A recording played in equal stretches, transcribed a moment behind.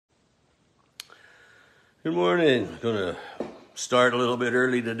Good morning. I'm going to start a little bit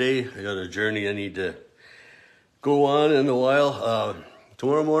early today. I got a journey I need to go on in a while.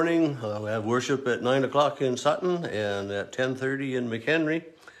 Tomorrow morning, we have worship at 9 o'clock in Sutton and at 10:30 in McHenry.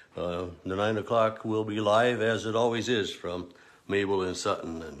 The 9 o'clock will be live, as it always is, from Mabel and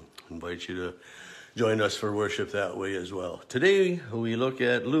Sutton, and invite you to join us for worship that way as well. Today, we look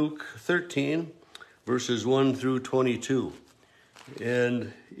at Luke 13, verses 1 through 22.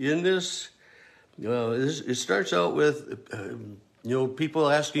 And in this, it starts out with, people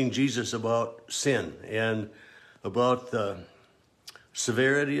asking Jesus about sin and about the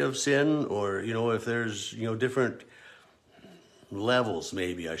severity of sin, or, if there's, different levels,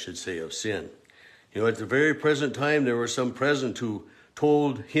 maybe I should say, of sin. At the very present time, there were some present who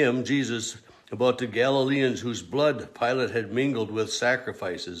told him, Jesus, about the Galileans whose blood Pilate had mingled with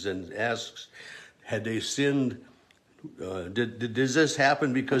sacrifices, and asks, had they sinned? Did this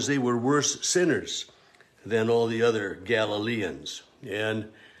happen because they were worse sinners than all the other Galileans?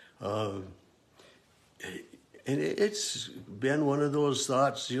 And it's been one of those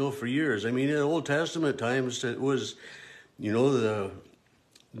thoughts, for years. I mean, in Old Testament times, it was, the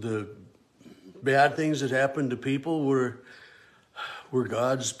bad things that happened to people were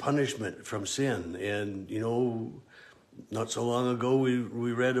God's punishment from sin. And, not so long ago, we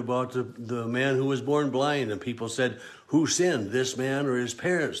read about the man who was born blind, and people said, who sinned, this man or his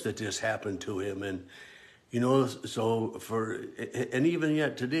parents, that this happened to him? And, and even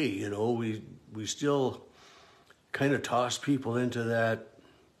yet today, we still kind of toss people into that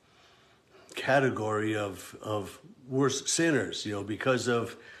category of worse sinners, because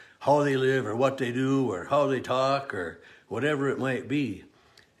of how they live or what they do or how they talk or whatever it might be.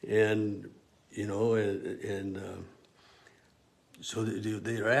 And, so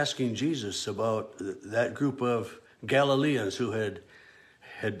they're asking Jesus about that group of Galileans who had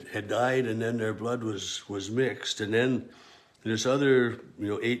died, and then their blood was mixed. And then this other,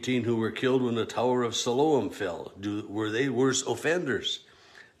 18 who were killed when the Tower of Siloam fell. Were they worse offenders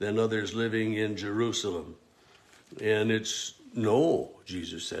than others living in Jerusalem? And it's no,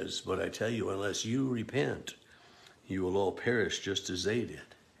 Jesus says, but I tell you, unless you repent, you will all perish just as they did.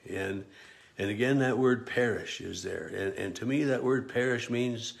 And again, that word perish is there. And to me, that word perish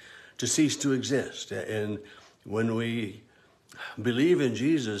means to cease to exist. And when we believe in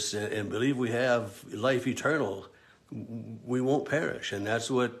Jesus and believe we have life eternal, we won't perish. And that's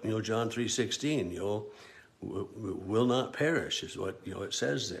what, John 3:16, will not perish is what, it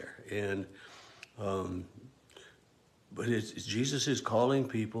says there. And, but Jesus is calling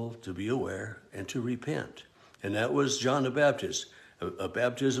people to be aware and to repent. And that was John the Baptist. A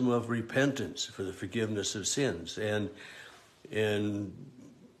baptism of repentance for the forgiveness of sins. And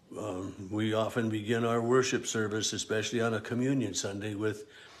we often begin our worship service, especially on a communion Sunday, with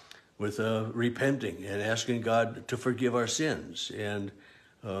repenting and asking God to forgive our sins. And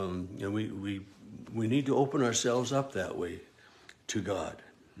we need to open ourselves up that way to God.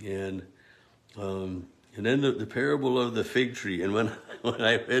 And then the parable of the fig tree. And when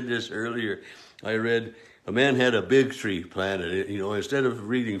I read this earlier, I read, a man had a big tree planted. Instead of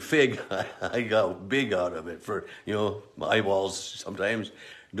reading fig, I got big out of it. For, my eyeballs sometimes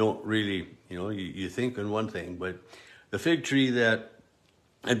don't really, you think in one thing. But the fig tree that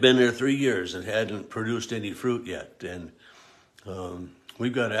had been there 3 years and hadn't produced any fruit yet. And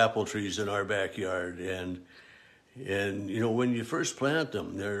we've got apple trees in our backyard. And when you first plant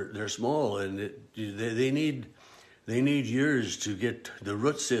them, they're small, and they need years to get the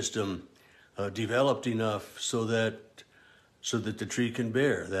root system developed enough so that the tree can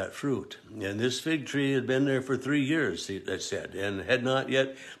bear that fruit. And this fig tree had been there for 3 years, it said, and had not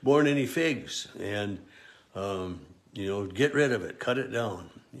yet borne any figs. And get rid of it, cut it down.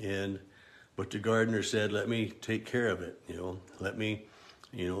 But the gardener said, let me take care of it. Let me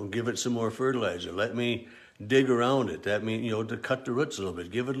give it some more fertilizer. Let me dig around it. That means to cut the roots a little bit,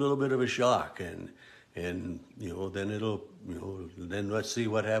 give it a little bit of a shock, and then it'll, then let's see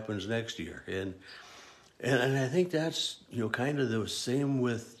what happens next year. And I think that's, kind of the same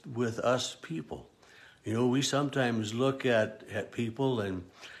with us people. We sometimes look at people and,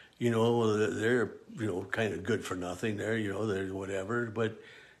 they're, kind of good for nothing. They're whatever, but,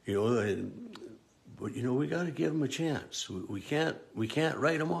 we got to give them a chance. We can't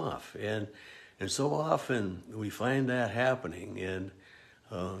write them off. And so often we find that happening. And,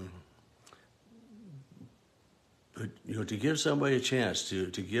 to give somebody a chance, to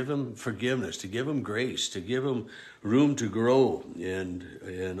give them forgiveness, to give them grace, to give them room to grow,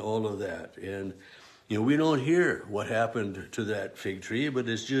 and all of that. And we don't hear what happened to that fig tree, but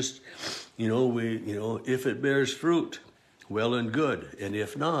it's just, if it bears fruit, well and good, and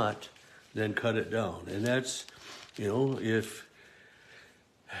if not, then cut it down. And that's, if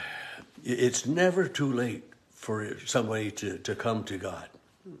it's never too late for somebody to come to God.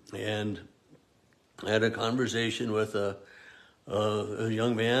 And I had a conversation with a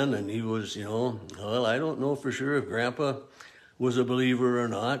young man, and he was, well, I don't know for sure if Grandpa was a believer or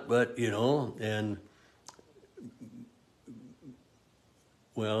not, but, and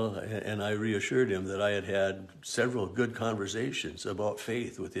I reassured him that I had had several good conversations about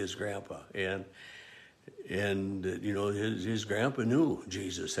faith with his grandpa, and his grandpa knew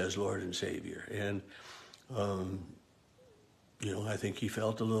Jesus as Lord and Savior, and I think he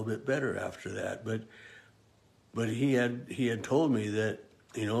felt a little bit better after that, but he had told me that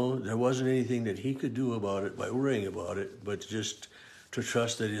there wasn't anything that he could do about it by worrying about it, but just to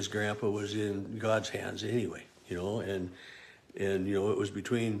trust that his grandpa was in God's hands anyway, and it was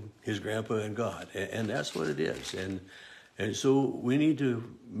between his grandpa and God, and that's what it is. And so we need to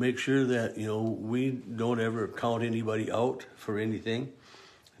make sure that, we don't ever count anybody out for anything,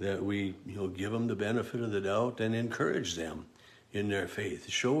 that we, give them the benefit of the doubt and encourage them in their faith.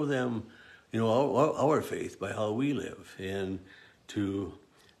 Show them, our faith by how we live, and to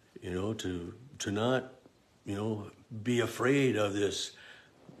not, be afraid of this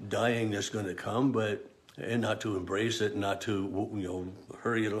dying that's going to come, and not to embrace it, not to,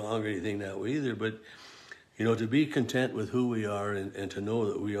 hurry it along or anything that way either, but, to be content with who we are and to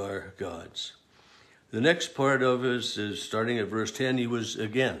know that we are God's. The next part of us is starting at verse 10. He was,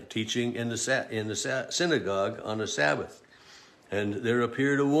 again, teaching in the synagogue on a Sabbath. And there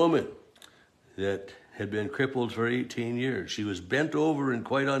appeared a woman that had been crippled for 18 years. She was bent over and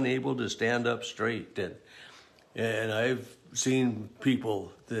quite unable to stand up straight. And I've seen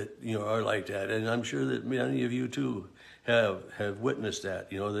people that, are like that. And I'm sure that many of you too have witnessed that,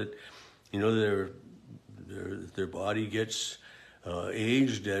 their body gets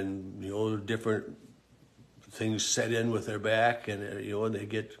aged, and, different things set in with their back, and, and they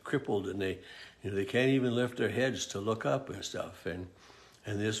get crippled, and they can't even lift their heads to look up and stuff. And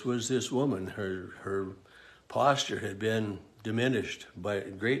this was this woman. Her posture had been diminished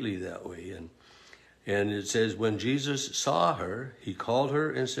greatly that way. And it says, when Jesus saw her, he called her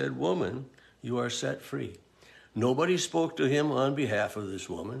and said, "Woman, you are set free." Nobody spoke to him on behalf of this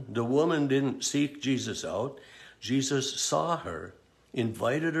woman. The woman didn't seek Jesus out. Jesus saw her,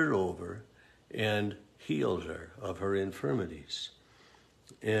 invited her over, and healed her of her infirmities.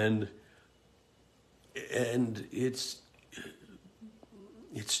 And it's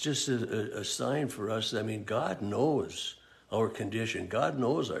just a sign for us. I mean, God knows our condition. God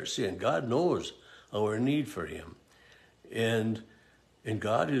knows our sin. God knows our need for him. And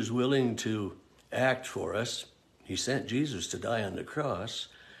God is willing to act for us. He sent Jesus to die on the cross,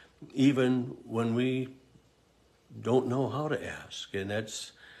 even when we don't know how to ask. And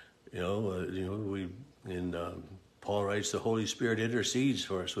that's, Paul writes, the Holy Spirit intercedes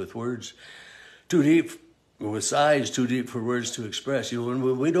for us with words too deep, with sighs too deep for words to express.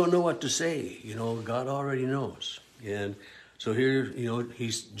 When we don't know what to say, God already knows. And so here,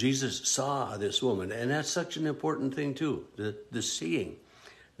 Jesus saw this woman, and that's such an important thing too, the seeing.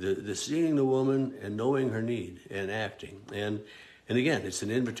 The seeing the woman and knowing her need and acting. And again, it's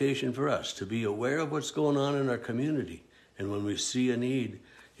an invitation for us to be aware of what's going on in our community. And when we see a need,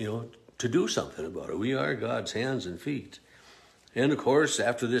 to do something about it. We are God's hands and feet. And of course,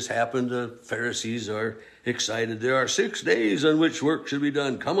 after this happened, the Pharisees are excited. There are 6 days on which work should be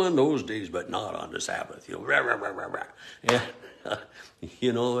done. Come on those days, but not on the Sabbath. Rah, rah, rah, rah, rah. And,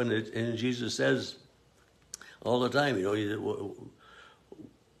 and Jesus says all the time,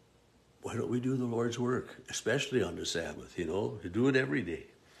 why don't we do the Lord's work, especially on the Sabbath, to do it every day.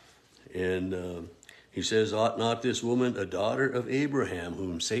 And he says, ought not this woman, a daughter of Abraham,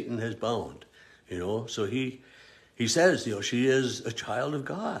 whom Satan has bound? So he says, she is a child of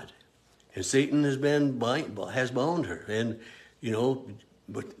God. And Satan has bound her. And,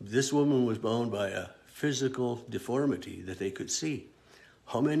 but this woman was bound by a physical deformity that they could see.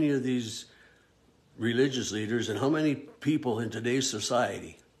 How many of these religious leaders and how many people in today's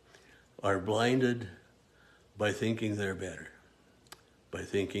society are blinded by thinking they're better, by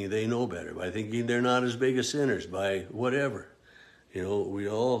thinking they know better, by thinking they're not as big as sinners, by whatever. We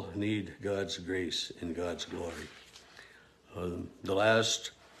all need God's grace and God's glory. The last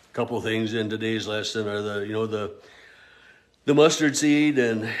couple things in today's lesson are the mustard seed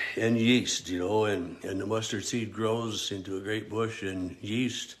and yeast, and the mustard seed grows into a great bush, and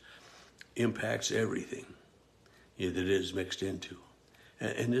yeast impacts everything that it is mixed into.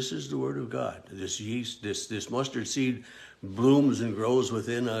 And this is the word of God. This yeast, this mustard seed blooms and grows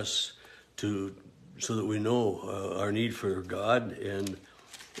within us so that we know our need for God, and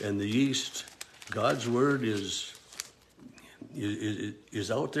And the yeast, God's word is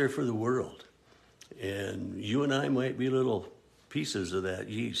out there for the world. And you and I might be little pieces of that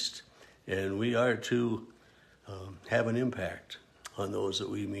yeast. And we are to have an impact on those that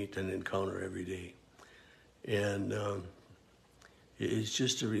we meet and encounter every day. And it's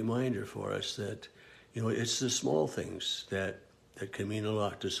just a reminder for us that, it's the small things that can mean a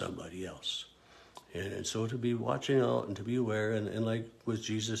lot to somebody else. And so to be watching out and to be aware, and like with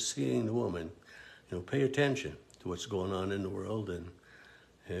Jesus seeing the woman, pay attention to what's going on in the world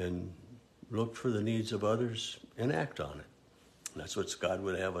and look for the needs of others and act on it. And that's what God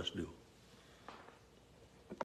would have us do.